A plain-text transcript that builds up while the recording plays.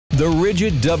The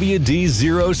Ridgid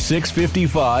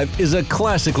WD0655 is a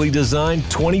classically designed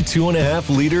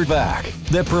 22.5-liter vac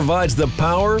that provides the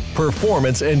power,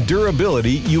 performance, and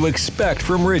durability you expect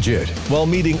from Ridgid while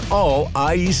meeting all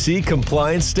IEC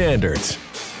compliance standards.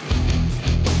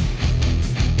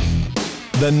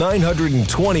 The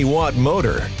 920-watt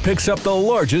motor picks up the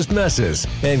largest messes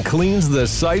and cleans the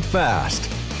site fast.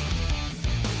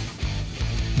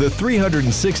 The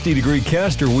 360-degree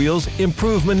caster wheels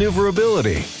improve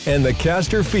maneuverability, and the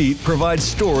caster feet provide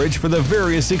storage for the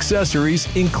various accessories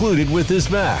included with this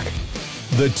vac.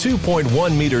 The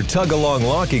 2.1-meter tug-along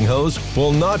locking hose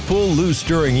will not pull loose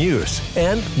during use,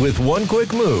 and with one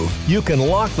quick move, you can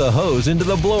lock the hose into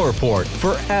the blower port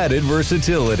for added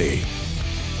versatility.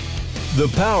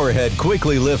 The power head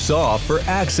quickly lifts off for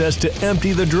access to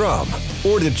empty the drum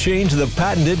or to change the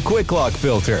patented quick lock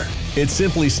filter. It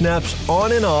simply snaps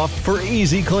on and off for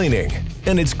easy cleaning,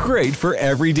 and it's great for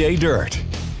everyday dirt.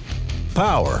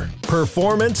 Power,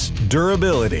 performance,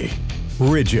 durability.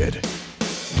 Ridgid.